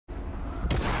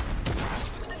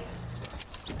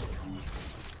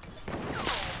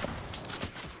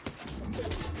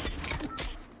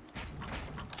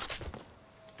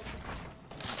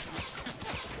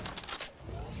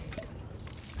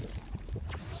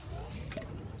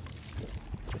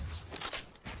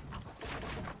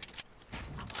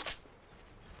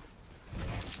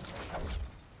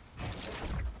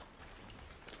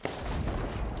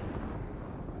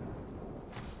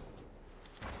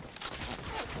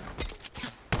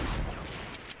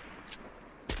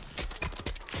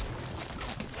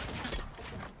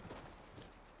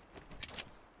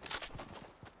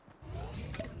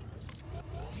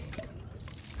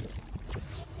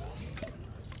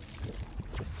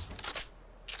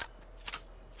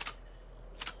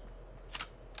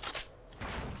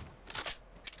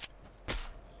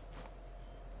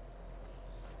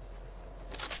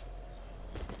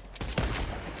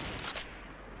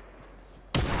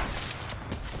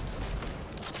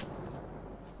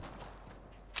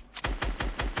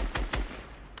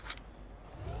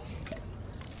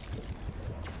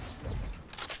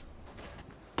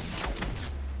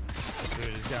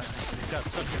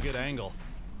good angle.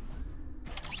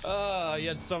 You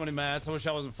had so many mats. I wish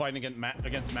I wasn't fighting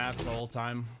against mats the whole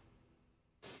time.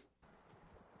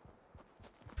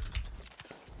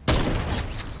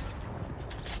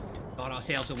 Got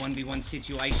ourselves a 1v1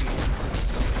 situation.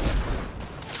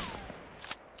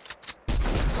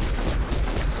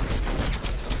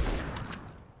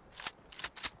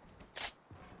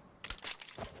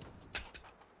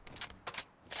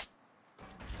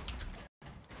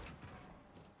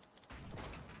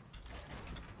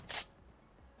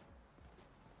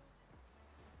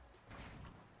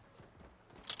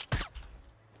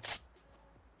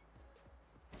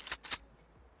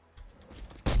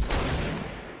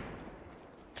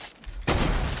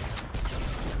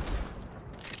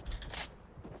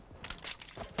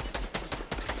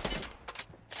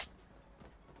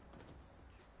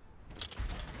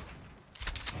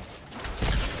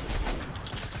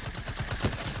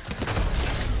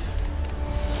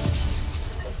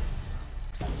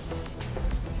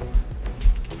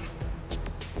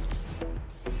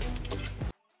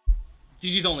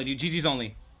 GG's only, dude. GG's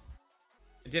only.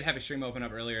 I did have a stream open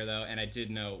up earlier though, and I did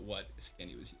know what skin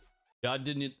he was using. Yeah, I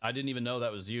didn't even know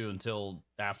that was you until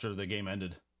after the game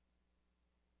ended.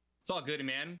 It's all good,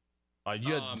 man.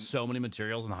 You had so many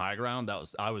materials in the high ground.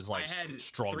 I was like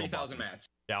struggle 3,000 busting. mats.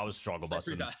 Yeah, I was struggle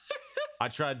busting. I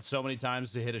tried so many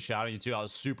times to hit a shot at you too. I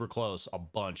was super close, a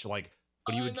bunch. Like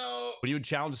when you would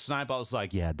challenge snipe, I was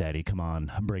like, yeah, daddy, come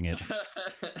on, bring it.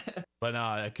 But no,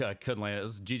 I couldn't land it. It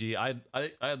was GG. I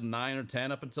had 9 or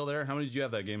 10 up until there. How many did you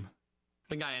have that game? I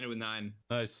think I ended with 9.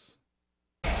 Nice.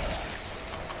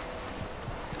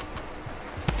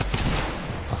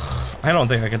 I don't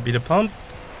think I can beat a pump.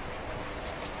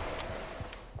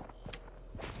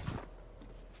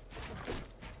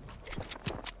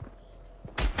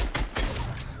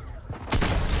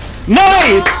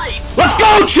 Nice! Let's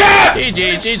go, chat!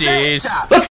 GG's.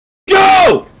 Let's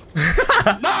go!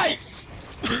 Nice!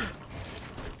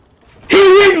 He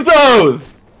wins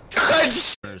those! I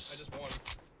just won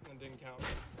and didn't count.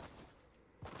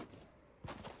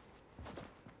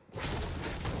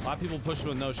 A lot of people pushing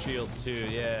with no shields too.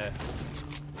 Yeah.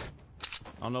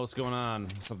 I don't know what's going on.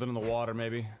 Something in the water,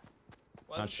 maybe.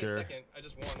 Well, not sure. Second. I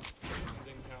just won and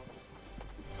didn't count.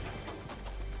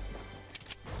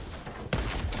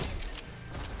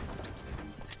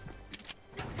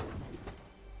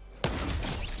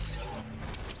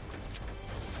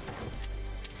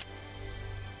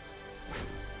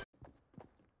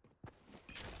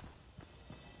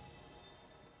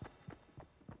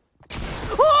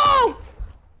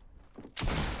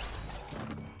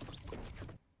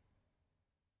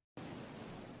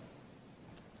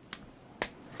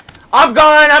 I'm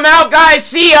gone. I'm out, guys.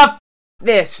 See ya.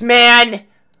 This, man.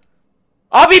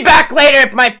 I'll be back later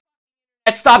if my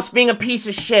that stops being a piece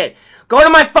of shit. Go to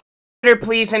my Twitter,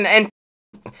 please, and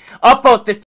upvote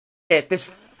the shit. This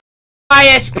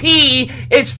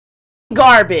ISP is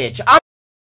garbage.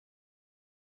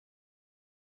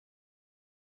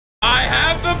 I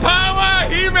have the power,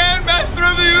 He-Man, Master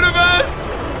of the Universe.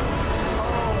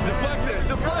 Oh, deflected,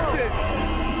 deflected.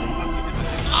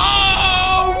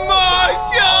 Oh my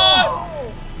God!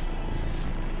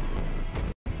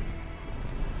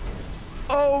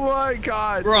 Oh my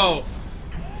God, Bro,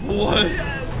 what?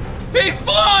 He's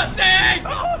flossing!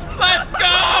 Let's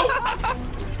go!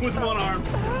 With one arm.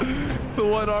 The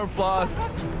one arm floss.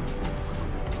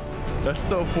 That's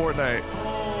so Fortnite.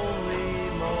 Holy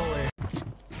moly.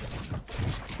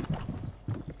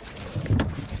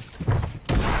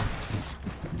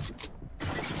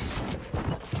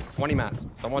 Mats.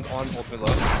 Someone's on ultimate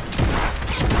low.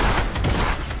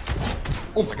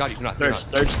 Oh my God, he's not.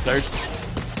 Thirst.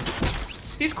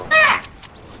 He's cracked!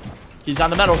 He's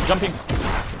on the metal, jumping.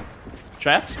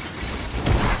 Traps?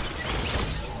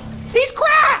 He's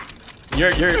cracked!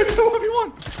 You're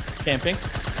camping.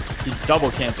 He's double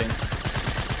camping.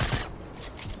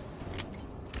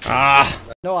 Ah!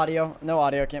 No audio,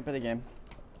 can't play the game.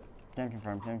 Can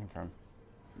confirm.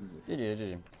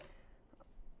 GG.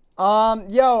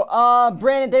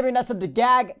 Brandon, David, that's up to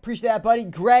Gag. Appreciate that, buddy.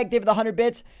 Greg, David, the 100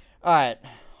 bits. All right,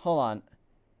 hold on.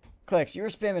 Clicks, you were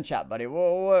spamming chat, buddy.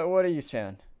 What are you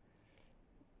spamming?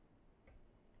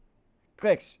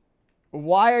 Clicks,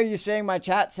 why are you spamming my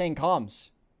chat saying comms?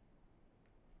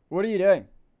 What are you doing?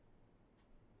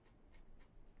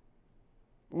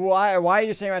 Why are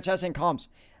you saying my chat saying comms?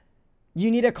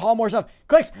 You need to call more stuff.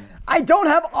 Clicks, I don't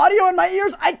have audio in my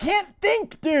ears. I can't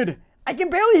think, dude. I can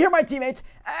barely hear my teammates.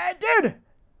 Dude.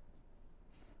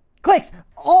 Clicks,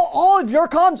 all of your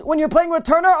comms when you're playing with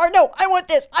Turner are no, I want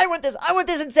this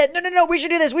instead. No, we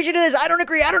should do this. I don't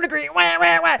agree.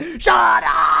 Wah. Shut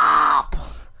up.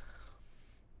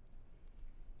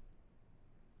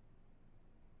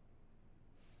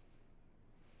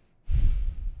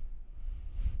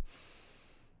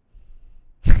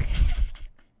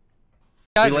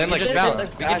 guys, we land like just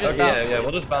bounce. We can just Okay, yeah,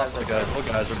 we'll just bounce like guys. We'll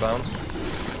guys are bounce.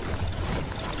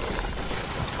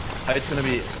 Height's gonna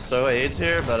be so AIDS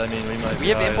here, but I mean we might. We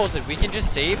have impulses. We can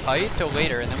just save height till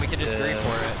later, and then we can just scream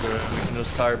for it. We can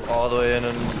just tire all the way in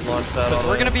and launch that all the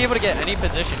way. We're gonna be able to get any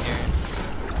position here.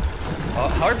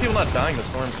 How are people not dying to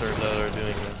storm surge that are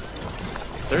doing this?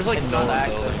 There's like no one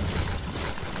building.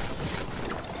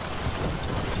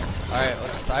 Alright,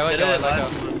 I let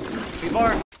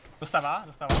go. Dostała.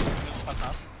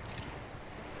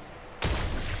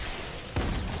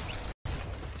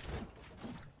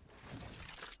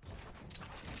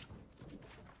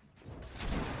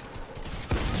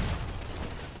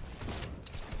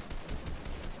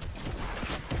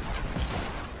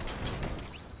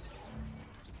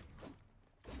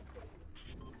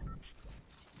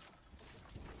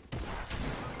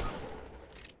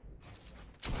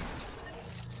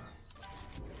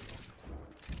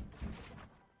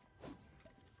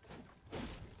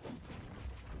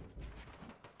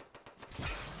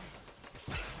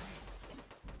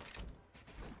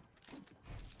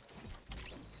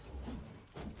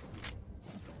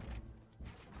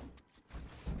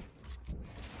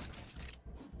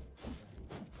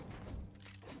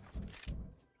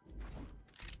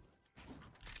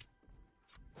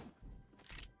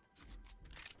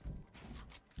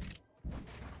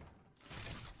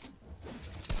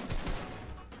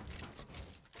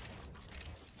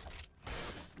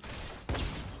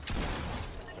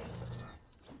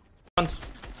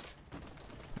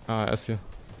 Ah, er ist hier.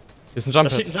 Hier ist ein Jump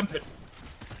Pad.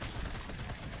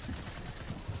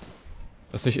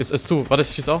 Ist zu. Warte, ich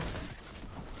schieß auch.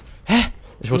 Hä?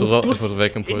 Ich wurde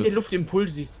weg im Puls. In der Luft im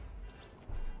Puls ist.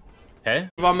 Hä?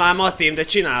 Van már Matim, de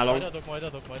csinálom. Majd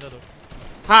adok.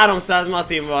 300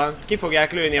 Matim van. Ki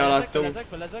fogják lőni alattunk.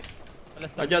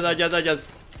 Agyad.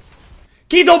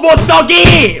 Kidobott a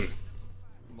game!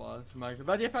 Bazd meg.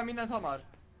 Vegyél fel mindent hamar.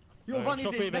 Jó, van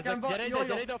izé, nekem van. Jó.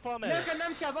 Nekem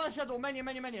nem kell, van Shadow,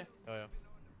 menjél. Jó.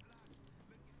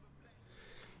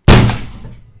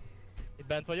 Itt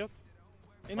bent vagyok.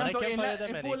 Én nem tudom,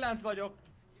 én full lent vagyok.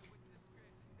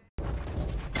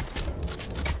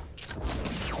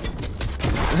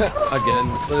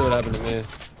 Again, this is what happened to me.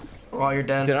 Well, you're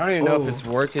dead. Dude, I don't even know if it's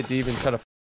worth it to even try to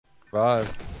survive.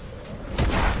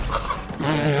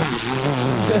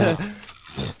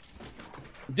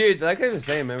 Dude, like I was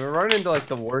saying, man, we're running into like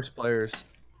the worst players.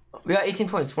 We got 18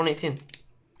 points, 118.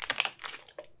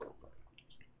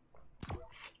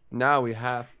 Now we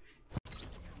have.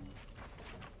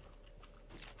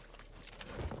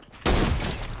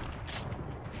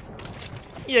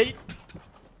 Yay.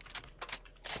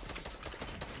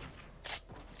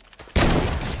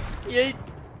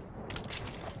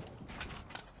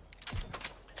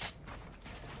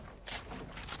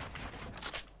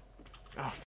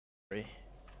 Oh, free.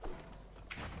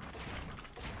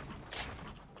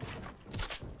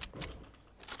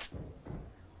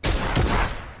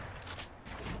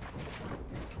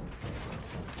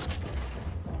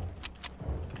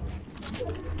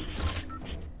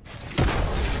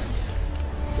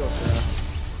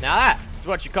 Now that's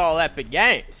what you call epic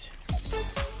games.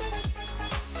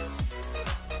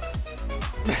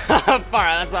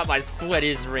 Fire, that's not my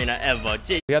sweatiest arena ever.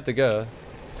 Gee. We have to go.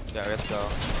 Yeah, we have to go.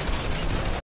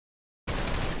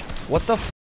 What the f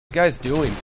you guys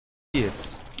doing?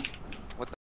 Idiots. What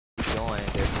the f are you doing,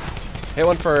 dude? Hit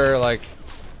one for like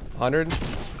 100.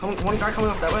 One guy coming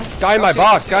up that way. Guy in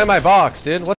my box,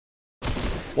 dude.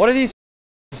 What are these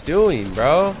doing,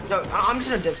 bro? Yo, I'm just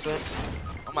gonna dip split.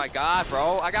 Oh my god,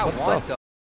 bro. I got What one the f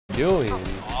doing?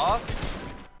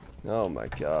 though. Oh my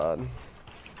god.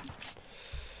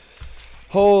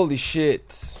 Holy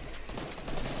shit.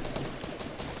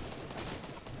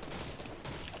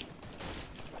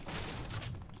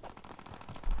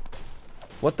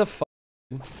 What the f?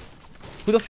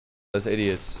 Who the f those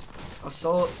idiots? A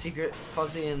solo, Secret,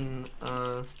 Fuzzy, and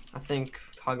I think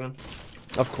Hogman.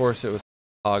 Of course it was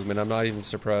Hogman. I'm not even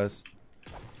surprised.